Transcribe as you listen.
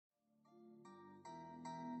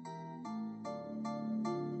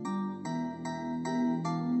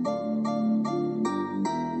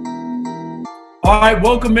All right,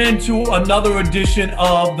 welcome into another edition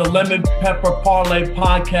of the Lemon Pepper Parlay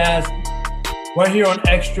Podcast. We're here on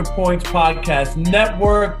Extra Points Podcast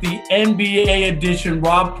Network, the NBA edition.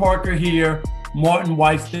 Rob Parker here, Martin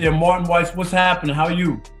Weiss there. Martin Weiss, what's happening? How are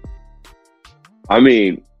you? I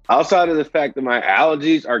mean, outside of the fact that my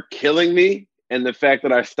allergies are killing me and the fact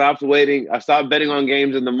that I stopped betting on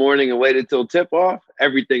games in the morning and waited till tip-off,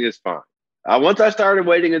 everything is fine. Once I started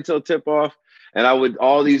waiting until tip-off, and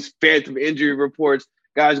all these phantom injury reports,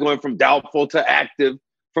 guys going from doubtful to active,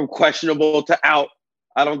 from questionable to out,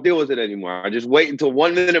 I don't deal with it anymore. I just wait until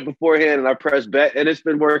 1 minute beforehand and I press bet, and it's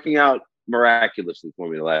been working out miraculously for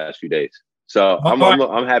me the last few days. So I'm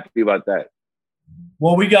happy about that.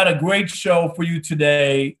 Well, we got a great show for you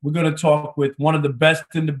today. We're going to talk with one of the best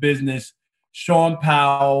in the business, Shaun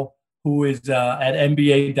Powell, who is at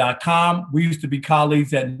NBA.com. We used to be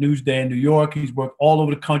colleagues at Newsday in New York. He's worked all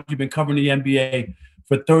over the country, been covering the NBA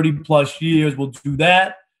for 30-plus years. We'll do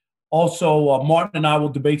that. Also, Martin and I will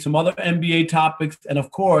debate some other NBA topics. And, of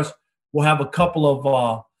course, we'll have a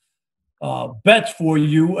couple of bets for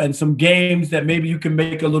you and some games that maybe you can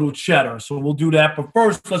make a little cheddar. So we'll do that. But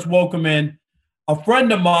first, let's welcome in a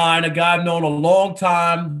friend of mine, a guy I've known a long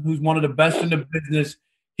time, who's one of the best in the business.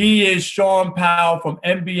 He is Shaun Powell from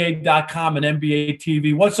NBA.com and NBA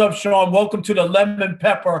TV. What's up, Shaun? Welcome to the Lemon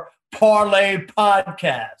Pepper Parlay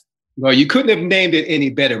Podcast. Well, you couldn't have named it any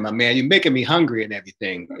better, my man. You're making me hungry and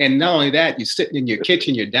everything. And not only that, you're sitting in your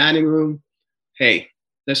kitchen, your dining room. Hey,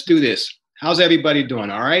 let's do this. How's everybody doing?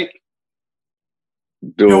 All right?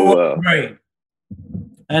 Doing well. Great.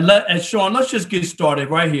 And Shaun, let's just get started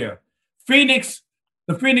right here.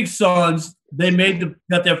 The Phoenix Suns, they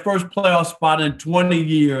got their first playoff spot in 20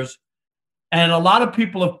 years. And a lot of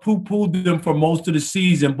people have poo-pooed them for most of the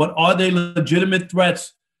season, but are they legitimate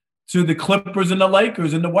threats to the Clippers and the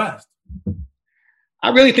Lakers in the West? I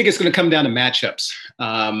really think it's going to come down to matchups.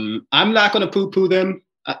 I'm not going to poo-poo them.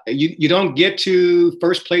 You don't get to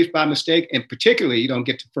first place by mistake, and particularly you don't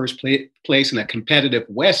get to first place in a competitive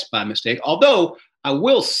West by mistake. Although I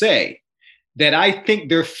will say that I think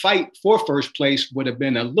their fight for first place would have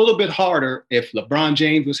been a little bit harder if LeBron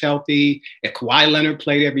James was healthy, if Kawhi Leonard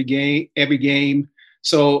played every game.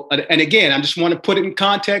 So, and again, I just want to put it in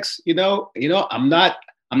context. I'm not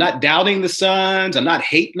doubting the Suns. I'm not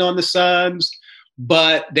hating on the Suns,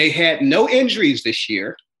 but they had no injuries this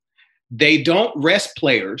year. They don't rest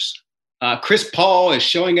players. Chris Paul is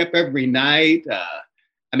showing up every night.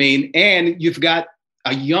 And you've got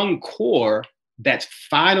a young core that's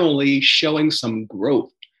finally showing some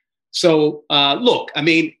growth. So, look,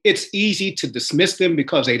 it's easy to dismiss them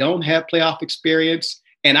because they don't have playoff experience,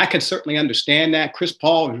 and I can certainly understand that. Chris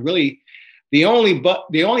Paul is really the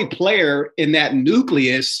only player in that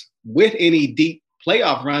nucleus with any deep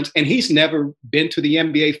playoff runs, and he's never been to the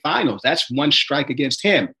NBA Finals. That's one strike against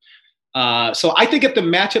him. So I think if the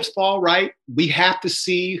matchups fall right, we have to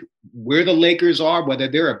see where the Lakers are, whether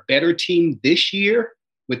they're a better team this year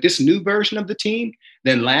with this new version of the team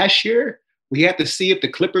than last year. We have to see if the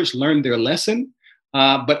Clippers learned their lesson.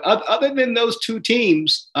 But other than those two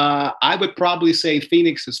teams, I would probably say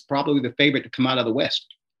Phoenix is probably the favorite to come out of the West.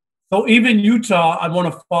 So even Utah, I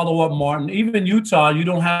want to follow up, Martin. Even Utah,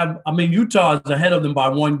 Utah is ahead of them by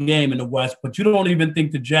one game in the West, but you don't even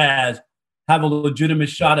think the Jazz have a legitimate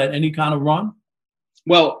shot at any kind of run?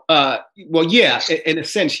 Well, yeah, in a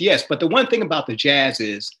sense, yes. But the one thing about the Jazz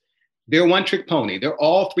is they're one-trick pony. They're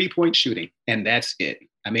all three-point shooting, and that's it.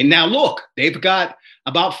 Now look, they've got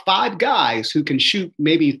about 5 guys who can shoot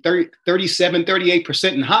maybe 37,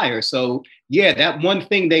 38% and higher. So, yeah, that one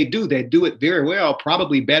thing they do it very well,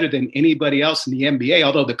 probably better than anybody else in the NBA,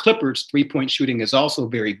 although the Clippers' three-point shooting is also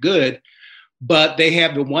very good. But they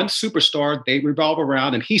have the one superstar they revolve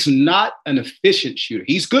around, and he's not an efficient shooter.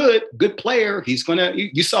 He's good player.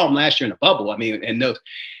 You saw him last year in the bubble.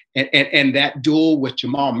 And that duel with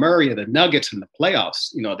Jamal Murray of the Nuggets in the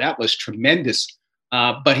playoffs, that was tremendous.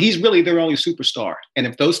 But he's really their only superstar. And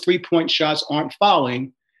if those 3-point shots aren't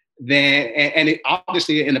falling, then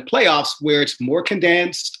obviously in the playoffs where it's more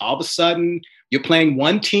condensed, all of a sudden you're playing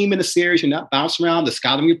one team in a series. You're not bouncing around. The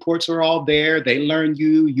scouting reports are all there. They learn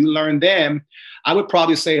you, you learn them. I would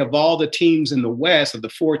probably say of all the teams in the West, of the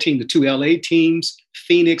 4 teams, the 2 LA teams,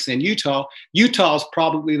 Phoenix and Utah is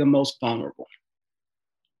probably the most vulnerable.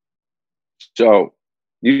 So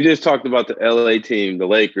you just talked about the LA team, the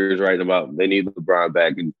Lakers, right? About they need LeBron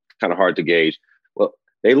back and kind of hard to gauge. Well,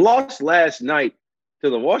 they lost last night to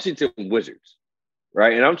the Washington Wizards,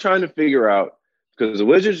 right? And I'm trying to figure out, because the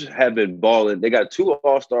Wizards have been balling. They got 2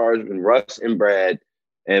 All-Stars in Russ and Brad.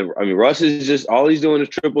 And I mean, Russ is just all he's doing is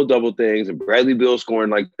triple double things, and Bradley Beal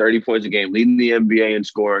scoring like 30 points a game, leading the NBA in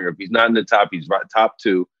scoring. Or if he's not in the top, he's right top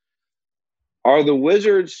 2. Are the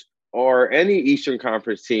Wizards or any Eastern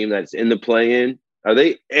Conference team that's in the play-in?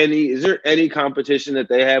 Is there any competition that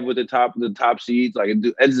they have with the top seeds? Like,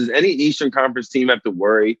 does any Eastern Conference team have to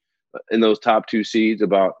worry in those top 2 seeds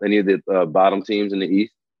about any of the bottom teams in the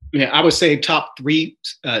East? Yeah, I would say top 3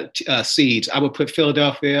 seeds. I would put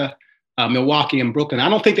Philadelphia, Milwaukee, and Brooklyn. I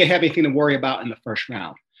don't think they have anything to worry about in the first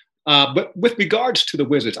round. But with regards to the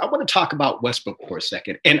Wizards, I want to talk about Westbrook for a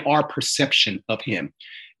second and our perception of him.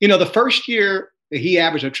 You know, the first year that he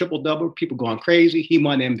averaged a triple-double, people going crazy. He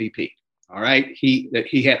won MVP. All right. He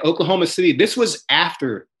had Oklahoma City. This was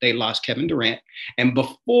after they lost Kevin Durant and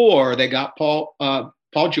before they got Paul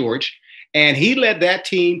George. And he led that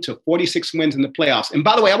team to 46 wins in the playoffs. And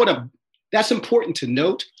by the way, that's important to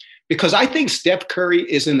note because I think Steph Curry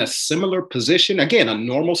is in a similar position. Again, a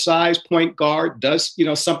normal size point guard does,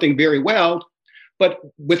 something very well. But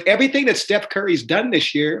with everything that Steph Curry's done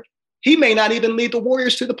this year, he may not even lead the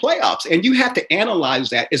Warriors to the playoffs. And you have to analyze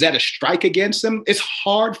that. Is that a strike against them? It's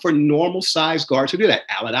hard for normal size guards to do that.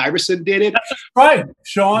 Allen Iverson did it. That's a strike,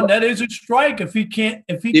 Sean. That is a strike if he can't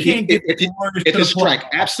get the Warriors to the playoffs. It's a strike.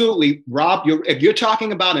 Absolutely. Rob, if you're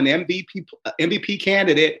talking about an MVP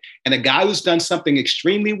candidate and a guy who's done something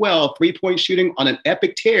extremely well, 3-point shooting on an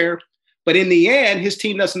epic tear, but in the end, his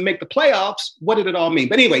team doesn't make the playoffs, what did it all mean?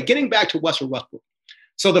 But anyway, getting back to Russell Westbrook.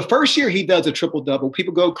 So the first year he does a triple-double,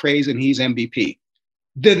 people go crazy and he's MVP.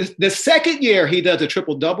 The second year he does a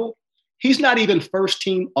triple-double, he's not even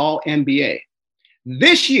first-team All-NBA.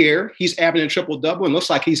 This year he's averaging a triple-double and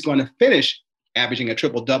looks like he's going to finish averaging a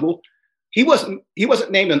triple-double. He wasn't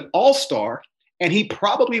named an All-Star, and he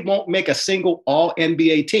probably won't make a single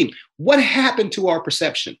All-NBA team. What happened to our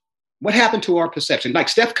perception? Like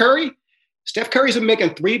Steph Curry's been making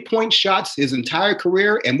 3-point shots his entire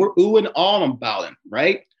career, and we're oohing all about him,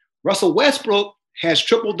 right? Russell Westbrook has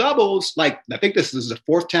triple doubles. Like, I think this is the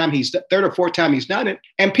third or fourth time he's done it.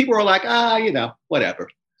 And people are like, whatever.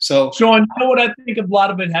 So, Sean, what I think a lot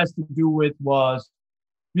of it has to do with was,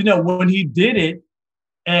 when he did it,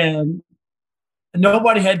 and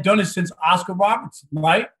nobody had done it since Oscar Robertson,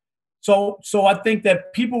 right? So I think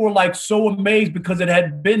that people were like so amazed because it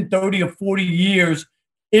had been 30 or 40 years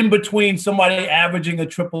in between somebody averaging a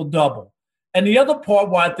triple-double. And the other part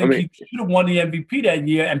why I think he should have won the MVP that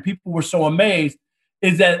year and people were so amazed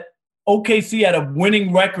is that OKC had a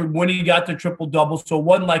winning record when he got the triple-double, so it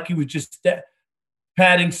wasn't like he was just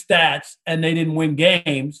padding stats and they didn't win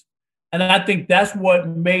games. And I think that's what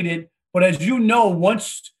made it. But as you know,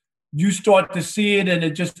 once you start to see it and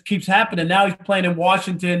it just keeps happening, now he's playing in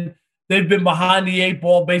Washington. They've been behind the 8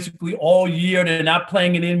 ball basically all year. They're not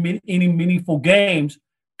playing in any meaningful games.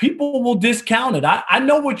 People will discount it. I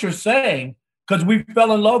know what you're saying because we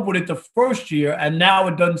fell in love with it the first year, and now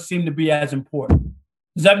it doesn't seem to be as important.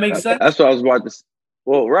 Does that make sense? That's what I was about to say.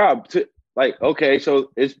 Well, Rob, okay, so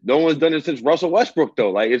no one's done it since Russell Westbrook, though.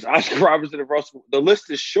 Like, it's Oscar Robertson and Russell. The list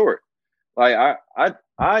is short. Like, I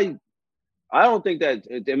don't think that,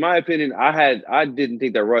 in my opinion, I didn't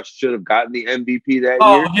think that Russ should have gotten the MVP that year.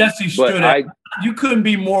 Oh, yes, he should have. You couldn't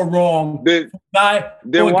be more wrong. Then why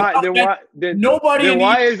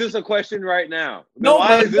is this a question right now?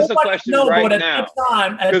 Because Russell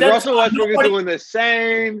Westbrook is doing the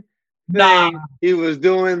same thing he was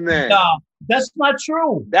doing then. No, that's not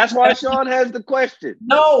true. That's why Sean has the question.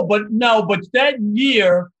 No, but that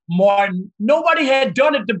year, Martin, nobody had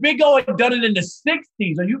done it. The Big O had done it in the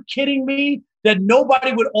 60s. Are you kidding me? That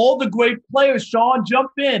nobody with all the great players, Sean,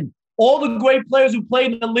 jump in. All the great players who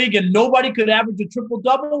played in the league and nobody could average a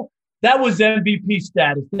triple-double, that was MVP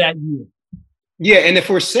status that year. Yeah, and if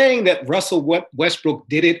we're saying that Russell Westbrook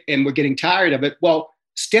did it and we're getting tired of it, well,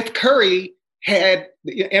 Steph Curry had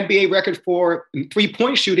the NBA record for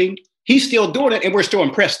 3-point shooting. He's still doing it, and we're still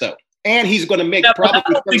impressed, though. And he's going to make probably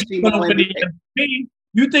first team MVP.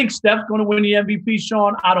 You think Steph's going to win the MVP,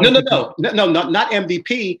 Sean? I don't. No, not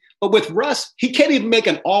MVP. But with Russ, he can't even make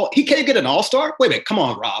he can't get an All-Star. Wait a minute, come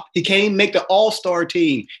on, Rob. He can't even make the All-Star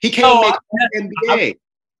team. He can't make NBA.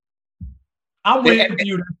 I'm with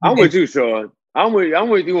you. I'm with you, Sean. I'm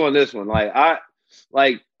with you on this one. I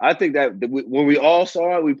think that when we all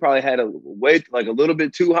saw it, we probably had a little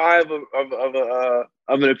bit too high of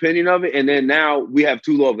an opinion of it, and then now we have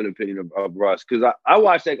too low of an opinion of Russ because I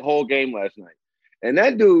watched that whole game last night, and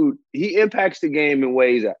that dude, he impacts the game in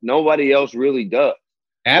ways that nobody else really does.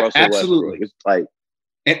 Absolutely, it's like,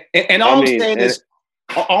 and all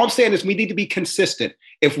I'm saying is we need to be consistent.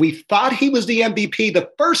 If we thought he was the MVP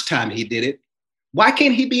the first time he did it, Why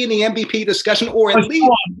can't he be in the MVP discussion or at least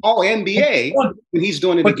all NBA when he's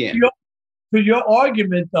doing it again? To your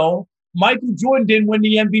argument, though, Michael Jordan didn't win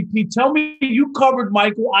the MVP. Tell me, you covered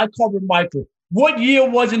Michael. I covered Michael. What year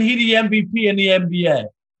wasn't he the MVP in the NBA?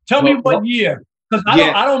 Tell me what year, because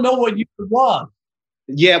I don't know what year it was.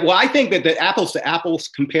 Yeah, well, I think that the apples to apples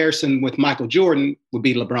comparison with Michael Jordan would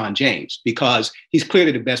be LeBron James because he's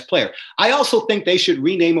clearly the best player. I also think they should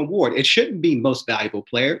rename award. It shouldn't be most valuable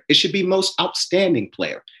player. It should be most outstanding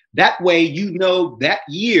player. That way, you know that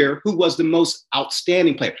year who was the most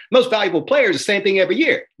outstanding player. Most valuable player is the same thing every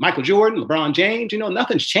year. Michael Jordan, LeBron James,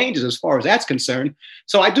 nothing's changes as far as that's concerned.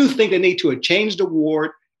 So I do think they need to have changed the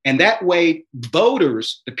award. And that way,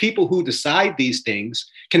 voters, the people who decide these things,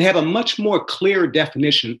 can have a much more clear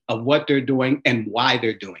definition of what they're doing and why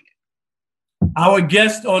they're doing it. Our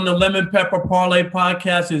guest on the Lemon Pepper Parlay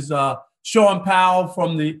podcast is Sean Powell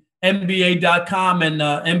from the NBA.com and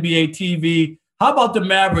NBA TV. How about the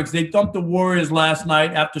Mavericks? They thumped the Warriors last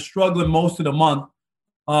night after struggling most of the month.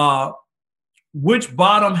 Which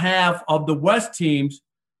bottom half of the West teams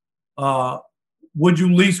would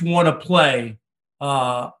you least want to play?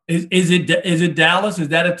 Is it Dallas? Is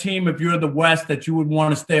that a team, if you're the West, that you would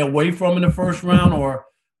want to stay away from in the first round, or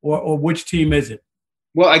which team is it?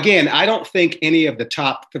 Well, again, I don't think any of the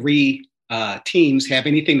top three teams have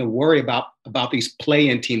anything to worry about these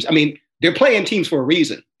play-in teams. I mean, they're play-in teams for a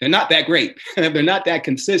reason. They're not that great. They're not that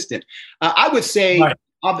consistent. I would say, right.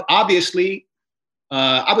 Obviously,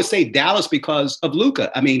 I would say Dallas because of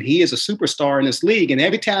Luka. I mean, he is a superstar in this league. And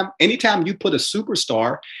anytime you put a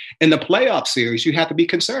superstar in the playoff series, you have to be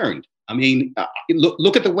concerned. I mean,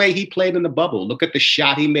 look at the way he played in the bubble. Look at the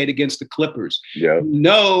shot he made against the Clippers. Yeah. You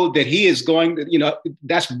know that he is going to,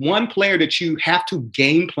 that's one player that you have to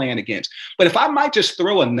game plan against. But if I might just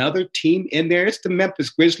throw another team in there, it's the Memphis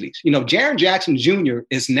Grizzlies. Jaren Jackson Jr.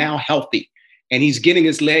 is now healthy and he's getting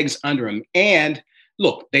his legs under him. And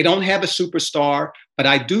look, they don't have a superstar, but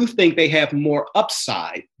I do think they have more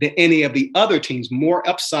upside than any of the other teams, more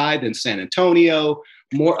upside than San Antonio,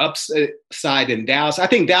 more upside than Dallas. I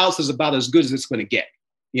think Dallas is about as good as it's going to get.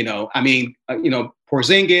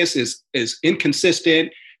 Porzingis is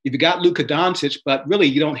inconsistent. You've got Luka Doncic, but really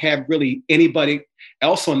you don't have really anybody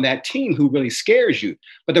else on that team who really scares you.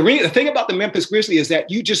 But the thing about the Memphis Grizzlies is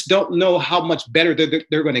that you just don't know how much better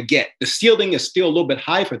they're going to get. The ceiling is still a little bit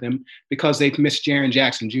high for them because they've missed Jaren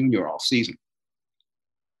Jackson Jr. all season.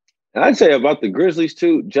 And I'd say about the Grizzlies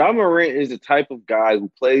too, Ja Morant is the type of guy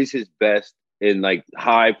who plays his best in like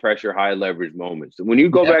high pressure, high leverage moments. When you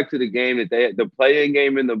go back to the game that they had, the play-in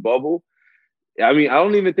game in the bubble, I mean, I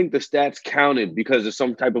don't even think the stats counted because of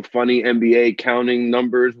some type of funny NBA counting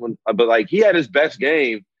numbers. But like he had his best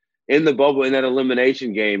game in the bubble in that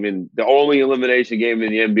elimination game, and the only elimination game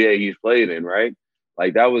in the NBA he's played in, right?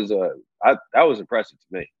 Like that was impressive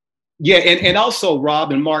to me. Yeah, and also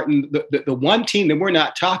Rob and Martin, the one team that we're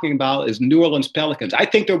not talking about is New Orleans Pelicans. I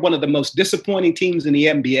think they're one of the most disappointing teams in the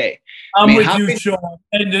NBA. I'm with you, Sean.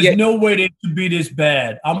 And there's no way they could be this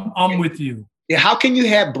bad. I'm with you. Yeah, how can you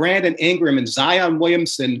have Brandon Ingram and Zion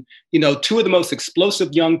Williamson, two of the most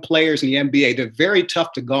explosive young players in the NBA? They're very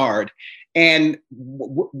tough to guard. And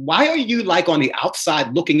why are you like on the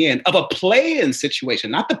outside looking in of a play-in situation,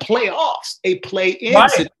 not the playoffs, a play-in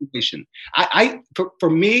situation? For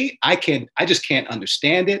me, I just can't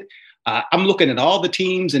understand it. I'm looking at all the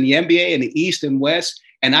teams in the NBA in the East and West,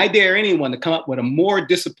 and I dare anyone to come up with a more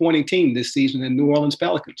disappointing team this season than New Orleans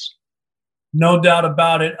Pelicans. No doubt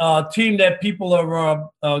about it. A team that people are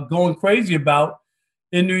going crazy about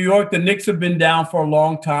in New York, the Knicks have been down for a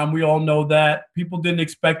long time. We all know that. People didn't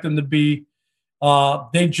expect them to be.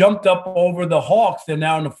 They jumped up over the Hawks. They're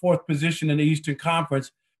now in the fourth position in the Eastern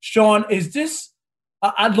Conference. Sean, is this –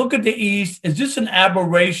 I look at the East. Is this an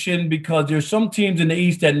aberration? Because there's some teams in the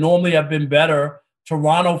East that normally have been better.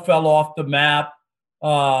 Toronto fell off the map.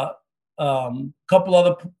 Couple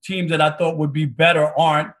other teams that I thought would be better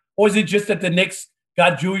aren't. Or is it just that the Knicks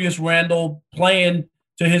got Julius Randle playing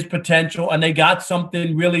to his potential and they got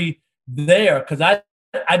something really there? Because I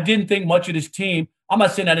didn't think much of this team. I'm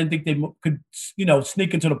not saying I didn't think they could,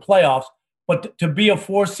 sneak into the playoffs, but to be a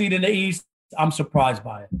 4 seed in the East, I'm surprised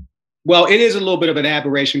by it. Well, it is a little bit of an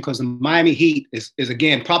aberration because the Miami Heat is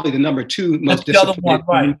again, probably the number 2 most disappointing.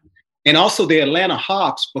 One, right. And also the Atlanta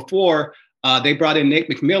Hawks, before they brought in Nate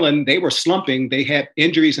McMillan, they were slumping. They had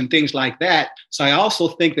injuries and things like that. So I also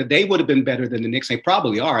think that they would have been better than the Knicks. They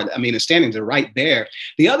probably are. I mean, the standings are right there.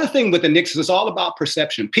 The other thing with the Knicks is it's all about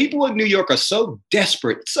perception. People in New York are so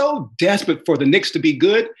desperate for the Knicks to be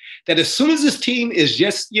good that as soon as this team is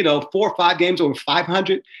just, 4 or 5 games over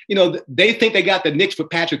 500, they think they got the Knicks for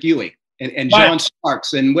Patrick Ewing. and John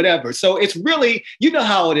Starks and whatever. So it's really, you know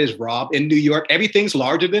how it is, Rob, in New York, everything's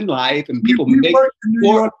larger than life and people we work in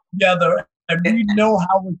New York together and we know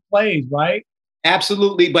how it plays, right?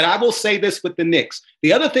 Absolutely. But I will say this with the Knicks.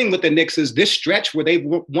 The other thing with the Knicks is this stretch where they've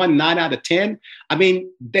won 9 out of 10. I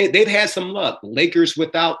mean, they've had some luck. Lakers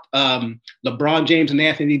without LeBron James and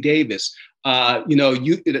Anthony Davis. Trae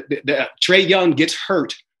Young gets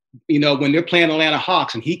hurt, when they're playing Atlanta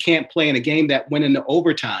Hawks and he can't play in a game that went into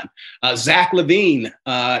overtime. Zach LaVine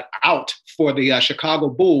out for the Chicago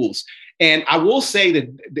Bulls. And I will say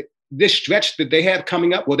that this stretch that they have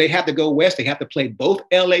coming up, well, they have to go west. They have to play both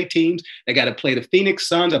LA teams. They got to play the Phoenix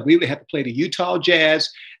Suns. I believe they have to play the Utah Jazz.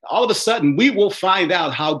 All of a sudden, we will find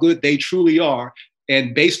out how good they truly are,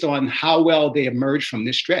 and based on how well they emerge from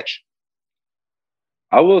this stretch.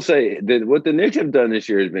 I will say that what the Knicks have done this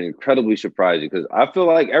year has been incredibly surprising, because I feel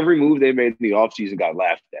like every move they made in the offseason got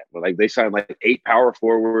laughed at. Like, they signed like 8 power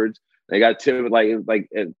forwards. They got Tim,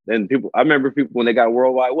 and people. I remember people when they got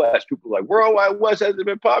Worldwide West. People were like, Worldwide West hasn't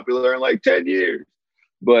been popular in like 10 years.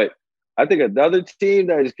 But I think another team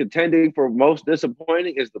that is contending for most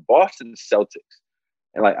disappointing is the Boston Celtics.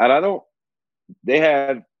 And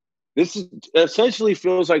this is essentially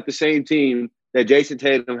feels like the same team that Jason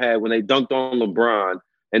Tatum had when they dunked on LeBron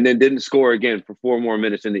and then didn't score again for 4 more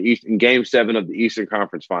minutes in Game 7 of the Eastern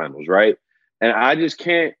Conference Finals, right? And I just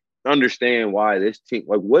can't understand why this team,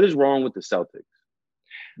 what is wrong with the Celtics?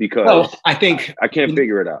 Because I think I can't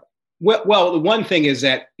figure it out. Well, the one thing is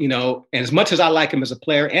that, and as much as I like him as a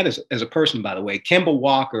player and as a person, by the way, Kemba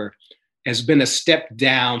Walker has been a step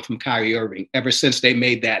down from Kyrie Irving ever since they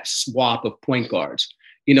made that swap of point guards.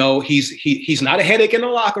 He's not a headache in the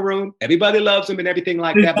locker room. Everybody loves him and everything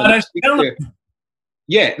like that. But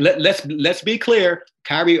let's be clear.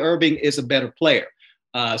 Kyrie Irving is a better player.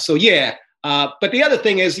 But the other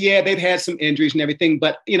thing is, they've had some injuries and everything,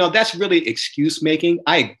 but, that's really excuse making.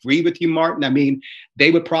 I agree with you, Martin. I mean, they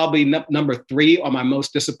would probably number 3 on my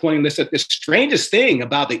most disappointing list. The strangest thing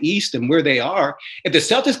about the East and where they are, if the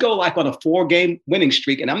Celtics go like on a 4-game winning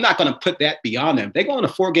streak, and I'm not going to put that beyond them, they go on a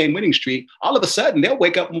 4-game winning streak, all of a sudden they'll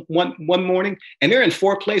wake up one morning and they're in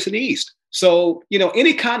 4th place in the East. So,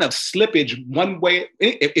 any kind of slippage one way,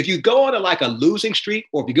 if you go on a losing streak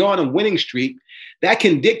or if you go on a winning streak, that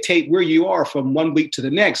can dictate where you are from one week to the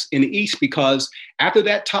next in the East, because after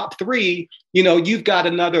that top 3, you've got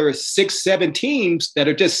another 6-7 teams that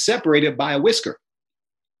are just separated by a whisker.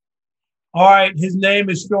 All right. His name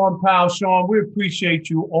is Shaun Powell. Shaun, we appreciate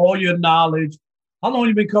you, all your knowledge. How long have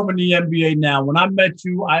you been covering the NBA now? When I met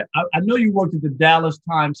you, I know you worked at the Dallas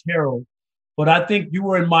Times-Herald. But I think you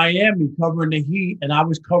were in Miami covering the Heat, and I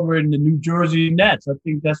was covering the New Jersey Nets. I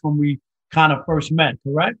think that's when we kind of first met,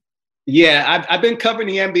 correct? Yeah, I've been covering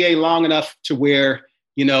the NBA long enough to where,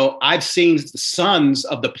 I've seen the sons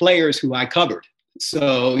of the players who I covered.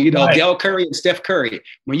 So, right. Dell Curry and Steph Curry.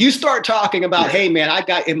 When you start talking about, hey, man, I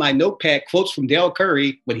got in my notepad quotes from Dell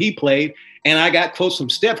Curry when he played, and I got quotes from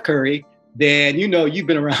Steph Curry, then you've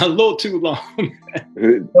been around a little too long.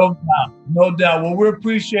 No doubt. Well, we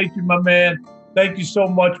appreciate you, my man. Thank you so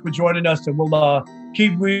much for joining us, and we'll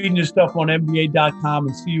keep reading your stuff on NBA.com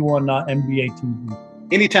and see you on NBA TV.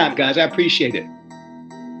 Anytime, guys. I appreciate it.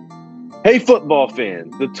 Hey, football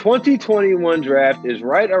fans. The 2021 draft is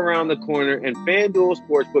right around the corner, and FanDuel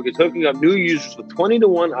Sportsbook is hooking up new users with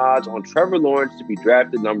 20-1 odds on Trevor Lawrence to be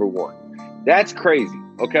drafted number 1. That's crazy.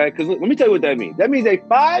 Okay, because let me tell you what that means. That means a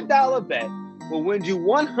 $5 bet will win you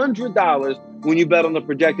 $100 when you bet on the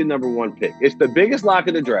projected number 1 pick. It's the biggest lock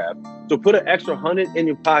of the draft, so put an extra $100 in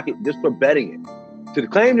your pocket just for betting it. To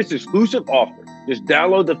claim this exclusive offer, just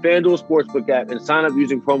download the FanDuel Sportsbook app and sign up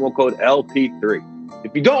using promo code LP3.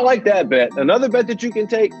 If you don't like that bet, another bet that you can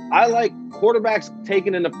take, I like quarterbacks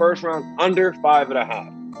taken in the first round under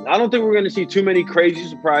 5.5. I don't think we're going to see too many crazy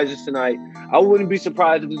surprises tonight. I wouldn't be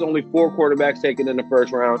surprised if there's only 4 quarterbacks taken in the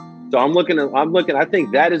first round. So I'm looking. I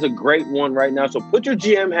think that is a great one right now. So put your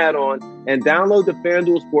GM hat on and download the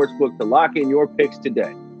FanDuel Sportsbook to lock in your picks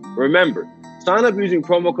today. Remember, sign up using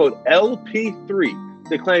promo code LP3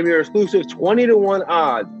 to claim your exclusive 20-1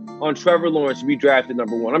 odds on Trevor Lawrence to be drafted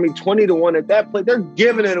number 1. I mean, 20-1 at that point, they're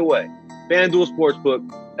giving it away. FanDuel Sportsbook,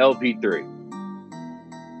 LP3.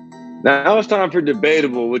 Now it's time for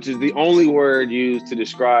debatable, which is the only word used to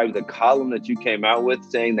describe the column that you came out with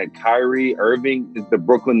saying that Kyrie Irving is the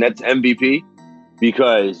Brooklyn Nets MVP,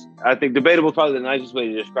 because I think debatable is probably the nicest way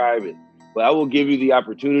to describe it. But I will give you the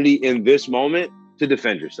opportunity in this moment to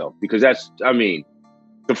defend yourself, because the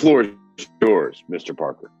floor is yours, Mr.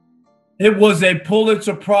 Parker. It was a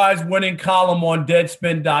Pulitzer Prize winning column on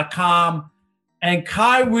Deadspin.com. And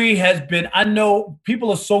Kyrie has been, I know people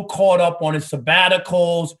are so caught up on his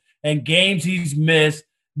sabbaticals and games he's missed,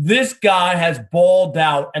 this guy has balled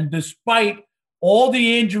out. And despite all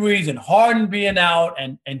the injuries and Harden being out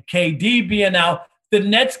and KD being out, the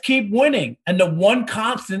Nets keep winning. And the one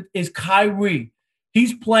constant is Kyrie.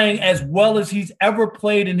 He's playing as well as he's ever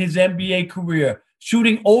played in his NBA career,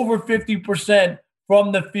 shooting over 50%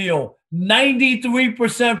 from the field,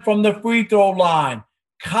 93% from the free throw line.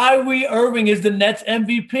 Kyrie Irving is the Nets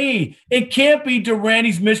MVP. It can't be Durant.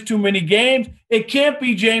 He's missed too many games. It can't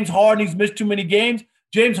be James Harden. He's missed too many games.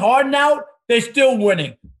 James Harden out, they're still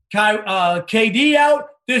winning. KD out,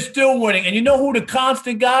 they're still winning. And you know who the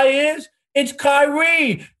constant guy is? It's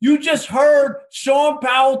Kyrie. You just heard Sean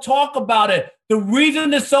Powell talk about it. The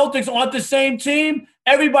reason the Celtics aren't the same team,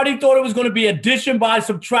 everybody thought it was going to be addition by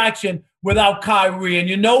subtraction without Kyrie. And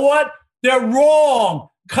you know what? They're wrong.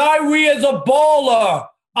 Kyrie is a baller,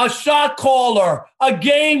 a shot caller, a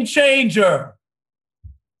game changer.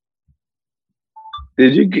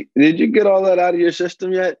 Did you get all that out of your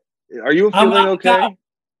system yet? Are you feeling okay?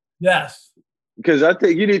 Yes. Because I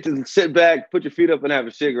think you need to sit back, put your feet up, and have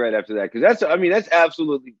a cigarette after that. Because that's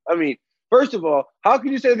absolutely. First of all, how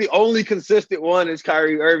can you say the only consistent one is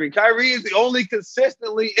Kyrie Irving? Kyrie is the only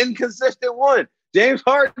consistently inconsistent one. James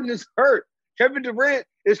Harden is hurt. Kevin Durant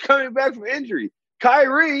is coming back from injury.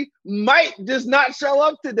 Kyrie might just not show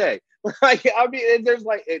up today.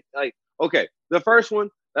 Okay, the first one,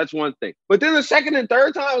 that's one thing. But then the second and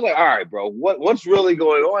third time, I was like, all right, bro, what's really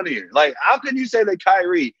going on here? Like, how can you say that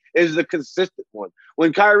Kyrie is the consistent one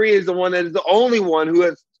when Kyrie is the one that is the only one who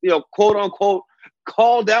has, quote unquote,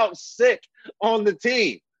 called out sick on the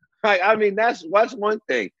team? That's one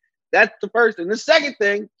thing. That's the first thing. The second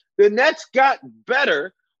thing, the Nets got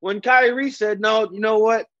better when Kyrie said, no, you know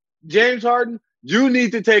what, James Harden, you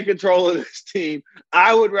need to take control of this team.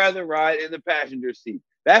 I would rather ride in the passenger seat.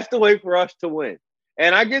 That's the way for us to win.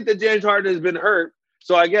 And I get that James Harden has been hurt,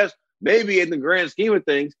 so I guess maybe in the grand scheme of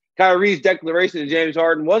things, Kyrie's declaration to James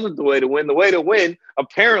Harden wasn't the way to win. The way to win,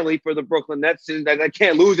 apparently, for the Brooklyn Nets, is that they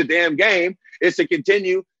can't lose a damn game, is to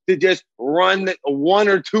continue to just run one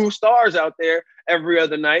or two stars out there every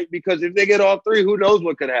other night. Because if they get all three, who knows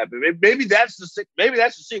what could happen? Maybe that's the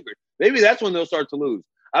secret. Maybe that's when they'll start to lose.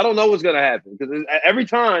 I don't know what's going to happen, because every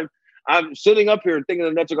time I'm sitting up here thinking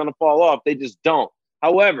the Nets are going to fall off, they just don't.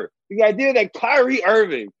 However, the idea that Kyrie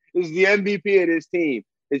Irving is the MVP of this team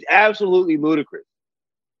is absolutely ludicrous.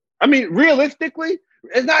 Realistically,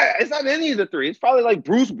 it's not any of the three. It's probably like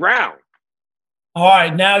Bruce Brown. All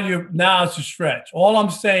right, now it's a stretch. All I'm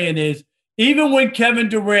saying is, even when Kevin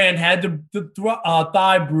Durant had the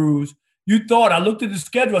thigh bruise, you thought, I looked at the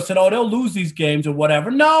schedule, I said, oh, they'll lose these games or whatever.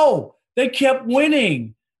 No, they kept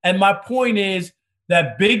winning. And my point is,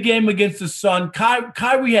 that big game against the Suns,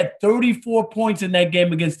 Kyrie had 34 points in that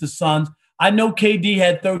game against the Suns. I know KD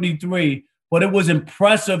had 33, but it was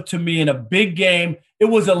impressive to me in a big game. It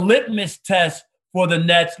was a litmus test for the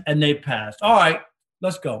Nets, and they passed. All right,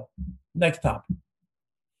 let's go. Next topic.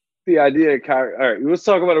 The idea of Kyrie. All right, let's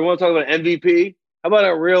talk about it. We want to talk about MVP. How about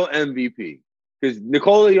a real MVP? Because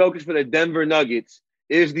Nikola Jokic for the Denver Nuggets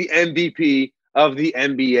is the MVP of the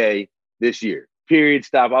NBA this year. Period.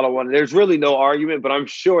 Stop. I don't want to. There's really no argument, but I'm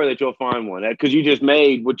sure that you'll find one, because you just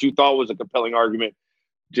made what you thought was a compelling argument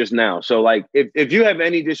just now. So, if you have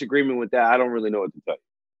any disagreement with that, I don't really know what to tell you.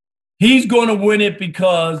 He's going to win it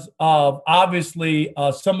because of, obviously,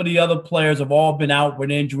 some of the other players have all been out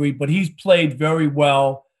with injury, but he's played very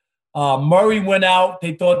well. Murray went out.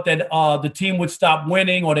 They thought that the team would stop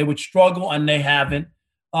winning or they would struggle, and they haven't.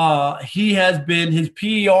 He has been, his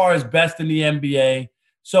PER is best in the NBA.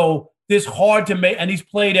 So, it's hard to make, and he's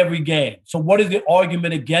played every game. So what is the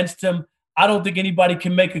argument against him? I don't think anybody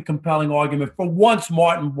can make a compelling argument. For once,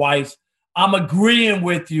 Martin Weiss, I'm agreeing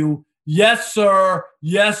with you. Yes, sir.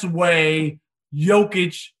 Yes, way.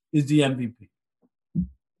 Jokic is the MVP.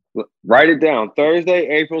 Write it down. Thursday,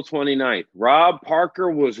 April 29th. Rob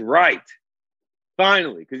Parker was right.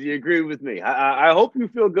 Finally, because you agree with me. I hope you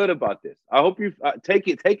feel good about this. I hope you take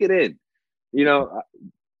it in.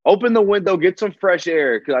 Open the window, get some fresh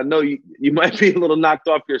air, because I know you might be a little knocked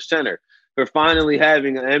off your center for finally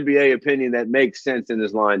having an NBA opinion that makes sense and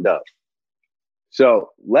is lined up. So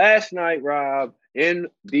last night, Rob, in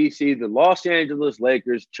D.C., the Los Angeles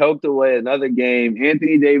Lakers choked away another game.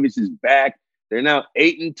 Anthony Davis is back. They're now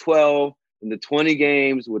 8-12 in the 20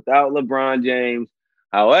 games without LeBron James.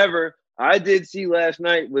 However, I did see last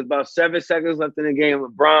night, with about 7 seconds left in the game,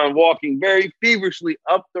 LeBron walking very feverishly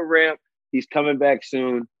up the ramp. He's coming back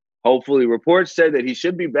soon. Hopefully, reports said that he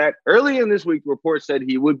should be back. Early in this week, reports said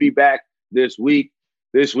he would be back this week.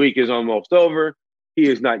 This week is almost over. He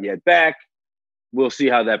is not yet back. We'll see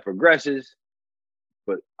how that progresses.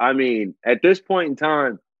 But, at this point in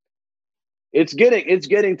time, it's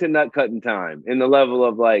getting to nut cutting time in the level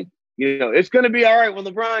of like, it's going to be all right when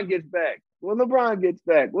LeBron gets back. When LeBron gets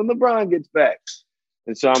back.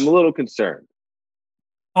 And so I'm a little concerned.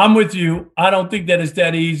 I'm with you. I don't think that it's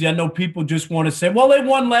that easy. I know people just want to say, well, they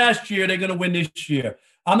won last year. They're going to win this year.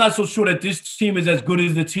 I'm not so sure that this team is as good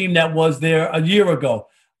as the team that was there a year ago.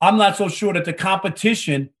 I'm not so sure that the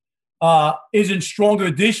competition isn't stronger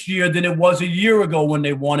this year than it was a year ago when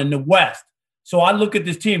they won in the West. So I look at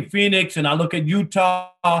this team, Phoenix, and I look at Utah.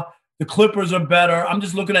 The Clippers are better. I'm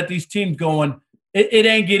just looking at these teams going, it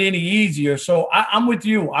ain't get any easier. So I'm with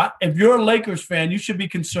you. If you're a Lakers fan, you should be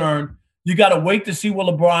concerned. You got to wait to see what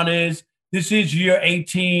LeBron is. This is year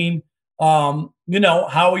 18.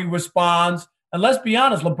 How he responds. And let's be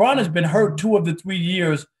honest, LeBron has been hurt 2 of the 3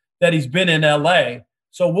 years that he's been in LA.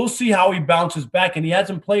 So we'll see how he bounces back. And he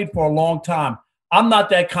hasn't played for a long time. I'm not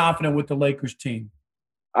that confident with the Lakers team.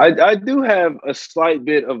 I do have a slight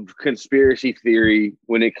bit of conspiracy theory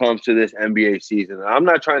when it comes to this NBA season. I'm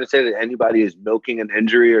not trying to say that anybody is milking an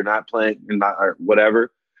injury or not playing or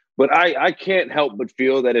whatever, but I can't help but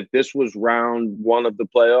feel that if this was round 1 of the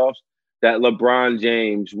playoffs, that LeBron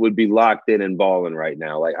James would be locked in and balling right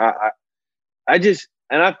now. Like I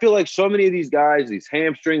feel like so many of these guys, these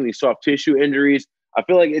hamstring, these soft tissue injuries, I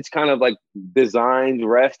feel like it's kind of like designed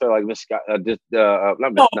rest or like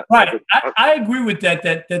right. I agree with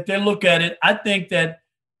that they look at it. I think that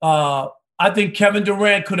I think Kevin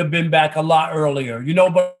Durant could have been back a lot earlier,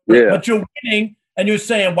 but you're winning and you're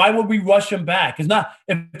saying, why would we rush him back? It's not,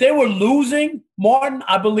 if they were losing, Martin,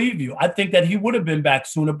 I believe you. I think that he would have been back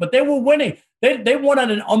sooner, but they were winning. They won at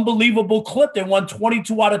an unbelievable clip. They won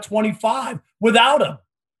 22 out of 25 without him.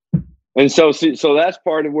 And so that's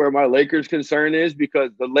part of where my Lakers concern is,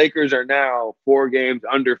 because the Lakers are now 4 games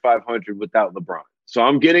under 500 without LeBron. So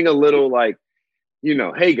I'm getting a little like,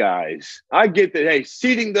 hey guys, I get that, hey,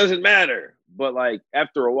 seeding doesn't matter. But like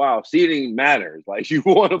after a while, seeding matters. Like you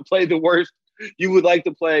want to play the worst. You would like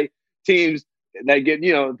to play teams that get,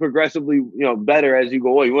 progressively, better as you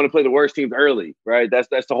go on. You want to play the worst teams early, right? That's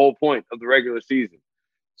the whole point of the regular season.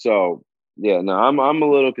 So yeah, no, I'm a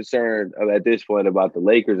little concerned at this point about the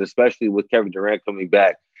Lakers, especially with Kevin Durant coming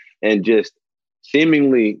back and just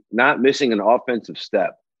seemingly not missing an offensive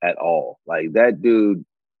step at all. Like that dude,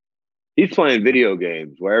 he's playing video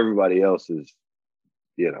games where everybody else is,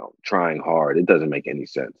 trying hard. It doesn't make any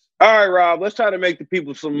sense. All right, Rob, let's try to make the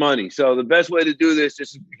people some money. So the best way to do this,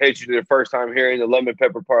 just in case you're the first time hearing the Lemon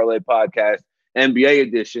Pepper Parlay podcast, NBA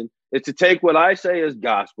edition, is to take what I say as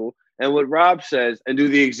gospel and what Rob says and do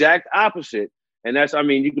the exact opposite. And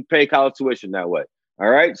you could pay college tuition that way. All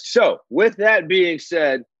right. So with that being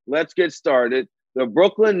said, let's get started. The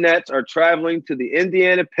Brooklyn Nets are traveling to the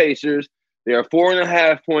Indiana Pacers. They are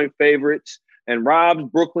 4.5-point favorites. And Rob's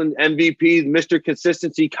Brooklyn MVP, Mr.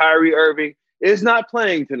 Consistency, Kyrie Irving, is not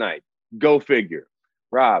playing tonight. Go figure.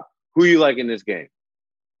 Rob, who you like in this game?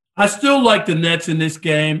 I still like the Nets in this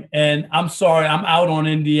game. And I'm sorry, I'm out on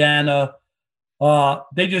Indiana.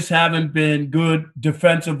 They just haven't been good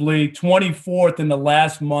defensively. 24th in the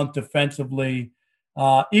last month defensively.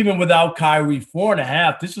 Even without Kyrie,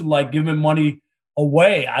 4.5. This is like giving money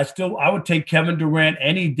away. I would take Kevin Durant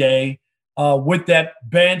any day with that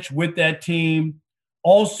bench, with that team.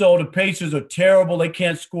 Also, the Pacers are terrible. They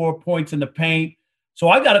can't score points in the paint. So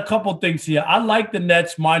I got a couple things here. I like the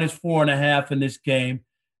Nets minus 4.5 in this game.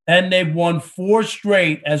 And they've won 4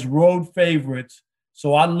 straight as road favorites.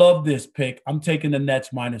 So I love this pick. I'm taking the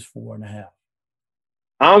Nets minus 4.5.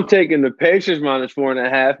 I'm taking the Pacers minus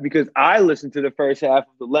 4.5 because I listened to the first half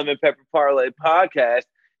of the Lemon Pepper Parlay podcast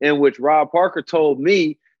in which Rob Parker told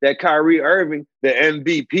me that Kyrie Irving, the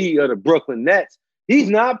MVP of the Brooklyn Nets, he's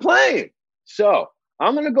not playing. So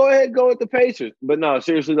I'm going to go ahead and go with the Pacers. But no,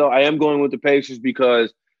 seriously, though, I am going with the Pacers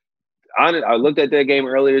because I looked at that game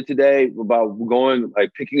earlier today about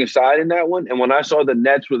picking a side in that one. And when I saw the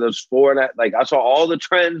Nets with those 4.5, I saw all the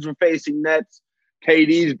trends were facing Nets.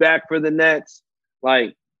 KD's back for the Nets.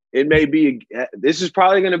 This is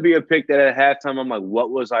probably going to be a pick that at halftime, I'm like, what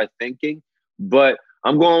was I thinking? But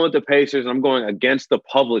I'm going with the Pacers. I'm going against the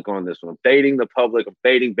public on this one. I'm fading the public. I'm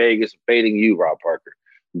fading Vegas. I'm fading you, Rob Parker.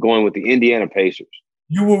 I'm going with the Indiana Pacers.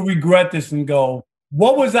 You will regret this and go,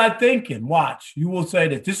 what was I thinking? Watch. You will say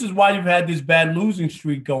this. This is why you've had this bad losing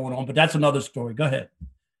streak going on, but that's another story. Go ahead.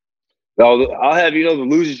 Well, I'll have you know the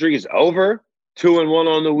losing streak is over.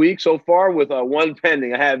 2-1 on the week so far with 1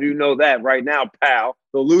 pending. I have you know that right now, pal.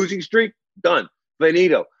 The losing streak, done.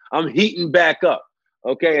 Finito. I'm heating back up.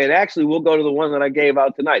 Okay, and actually we'll go to the one that I gave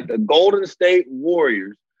out tonight. The Golden State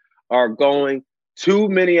Warriors are going to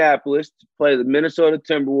Minneapolis to play the Minnesota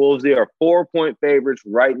Timberwolves. They are 4-point favorites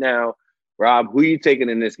right now. Rob, who are you taking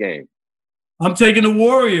in this game? I'm taking the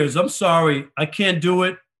Warriors. I'm sorry. I can't do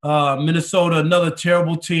it. Minnesota, another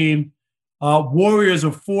terrible team. Warriors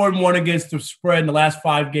are 4-1 against the spread in the last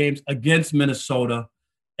 5 games against Minnesota.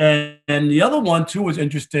 And the other one, too, is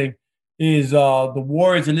interesting, is the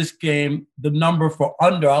Warriors in this game, the number for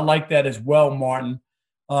under. I like that as well, Martin.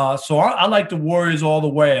 So I like the Warriors all the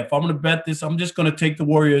way. If I'm going to bet this, I'm just going to take the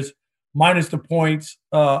Warriors minus the points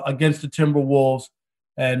against the Timberwolves.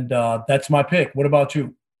 And that's my pick. What about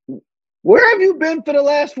you? Where have you been for the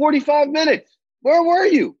last 45 minutes? Where were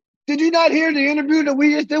you? Did you not hear the interview that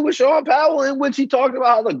we just did with Sean Powell, in which he talked about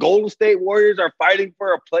how the Golden State Warriors are fighting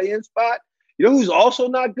for a play-in spot? You know who's also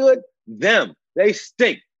not good? Them. They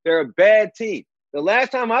stink. They're a bad team. The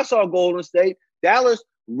last time I saw Golden State, Dallas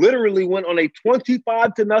literally went on a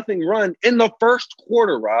 25-0 run in the first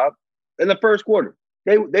quarter, Rob. In the first quarter.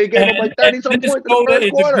 They gave up like 30-some points in the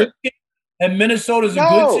first quarter. And Minnesota's a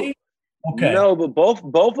good team? Okay. No, but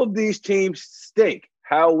both of these teams stink.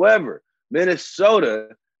 However, Minnesota,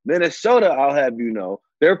 I'll have you know,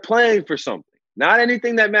 they're playing for something. Not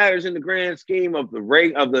anything that matters in the grand scheme of the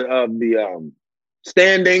rate of the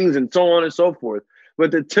standings and so on and so forth.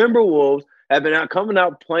 But the Timberwolves have been coming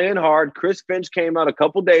out playing hard. Chris Finch came out a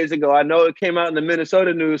couple days ago. I know it came out in the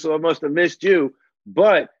Minnesota news, so I must have missed you.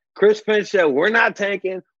 But Chris Finch said, we're not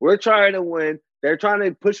tanking. We're trying to win. They're trying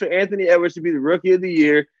to push for Anthony Edwards to be the Rookie of the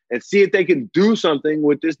Year and see if they can do something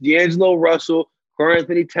with this D'Angelo Russell,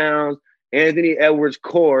 Karl-Anthony Towns, Anthony Edwards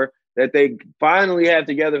core that they finally have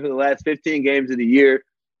together for the last 15 games of the year.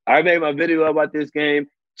 I made my video about this game.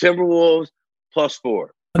 Timberwolves +4.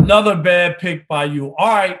 Another bad pick by you. All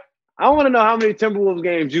right. I want to know how many Timberwolves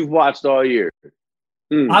games you've watched all year.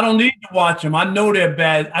 I don't need to watch them. I know they're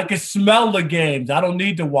bad. I can smell the games. I don't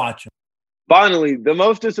need to watch them. Finally, the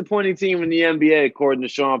most disappointing team in the NBA, according to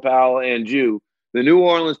Sean Powell and you, the New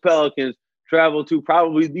Orleans Pelicans, travel to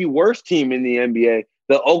probably the worst team in the NBA,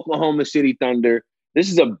 the Oklahoma City Thunder.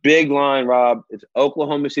 This is a big line, Rob. It's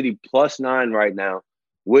Oklahoma City +9 right now.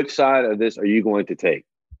 Which side of this are you going to take?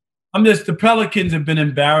 The Pelicans have been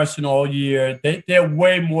embarrassing all year. They're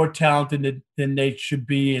way more talented than they should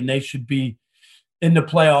be, and they should be in the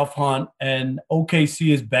playoff hunt. And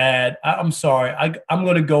OKC is bad. I'm sorry. I'm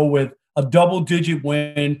going to go with a double-digit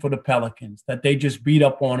win for the Pelicans, that they just beat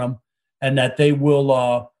up on them and that they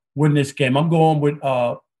will win this game. I'm going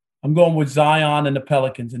with Zion and the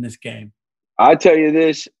Pelicans in this game. I tell you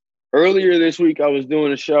this, earlier this week I was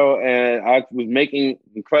doing a show and I was making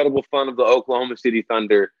incredible fun of the Oklahoma City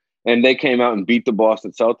Thunder, and they came out and beat the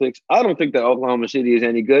Boston Celtics. I don't think that Oklahoma City is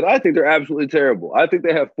any good. I think they're absolutely terrible. I think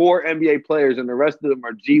they have 4 NBA players and the rest of them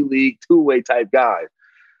are G League two-way type guys.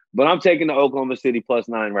 But I'm taking the Oklahoma City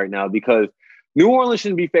 +9 right now because New Orleans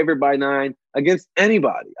shouldn't be favored by 9 against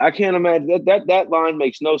anybody. I can't imagine that line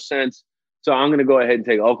makes no sense. So I'm going to go ahead and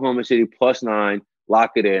take Oklahoma City +9,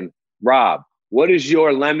 lock it in. Rob, what is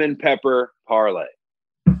your lemon pepper parlay?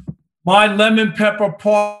 My lemon pepper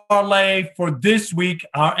parlay for this week,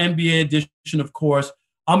 our NBA edition, of course.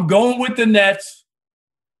 I'm going with the Nets,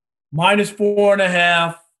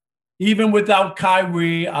 -4.5. Even without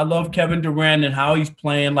Kyrie, I love Kevin Durant and how he's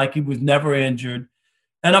playing like he was never injured.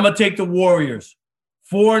 And I'm going to take the Warriors,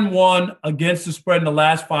 4-1 against the spread in the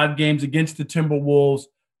last 5 games against the Timberwolves.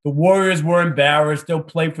 The Warriors were embarrassed. They'll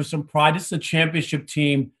play for some pride. This is a championship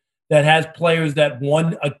team that has players that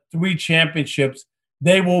won 3 championships.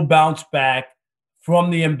 They will bounce back from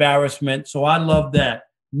the embarrassment. So I love that.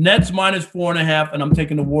 Nets -4.5, and I'm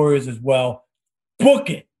taking the Warriors as well. Book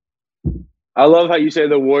it. I love how you say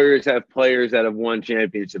the Warriors have players that have won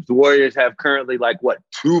championships. The Warriors have currently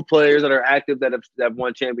 2 players that are active that have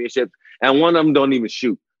won championships, and one of them don't even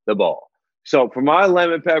shoot the ball. So for my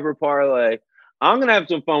lemon pepper parlay, I'm going to have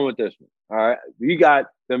some fun with this one. All right. You got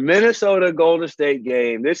the Minnesota Golden State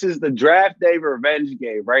game. This is the draft day revenge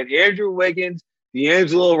game, right? Andrew Wiggins,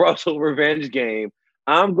 D'Angelo Russell revenge game.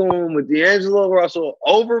 I'm going with D'Angelo Russell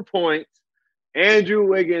over points, Andrew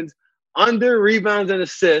Wiggins under rebounds and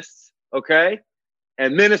assists. Okay,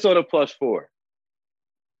 and Minnesota +4.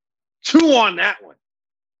 2 on that one.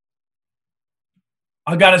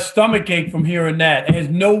 I got a stomach ache from hearing that. There's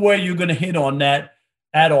no way you're going to hit on that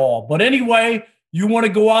at all. But anyway, you want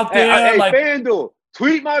to go out there? Hey, FanDuel,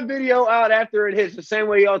 tweet my video out after it hits the same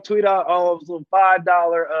way y'all tweet out all those little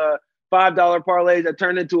 $5 parlays that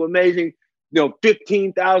turned into amazing,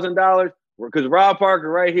 $15,000. Because Rob Parker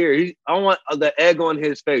right here, I want the egg on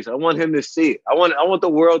his face. I want him to see it. I want the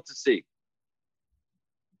world to see.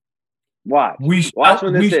 Watch. Watch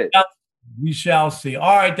when this hits. We shall see.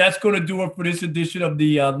 All right, that's going to do it for this edition of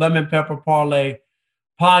the Lemon Pepper Parlay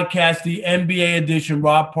podcast, the NBA edition.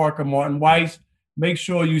 Rob Parker, Martin Weiss. Make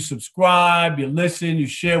sure you subscribe, you listen, you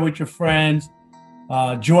share with your friends.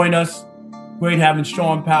 Join us. Great having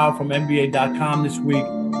Sean Powell from NBA.com this week,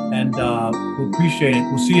 and we appreciate it.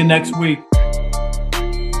 We'll see you next week.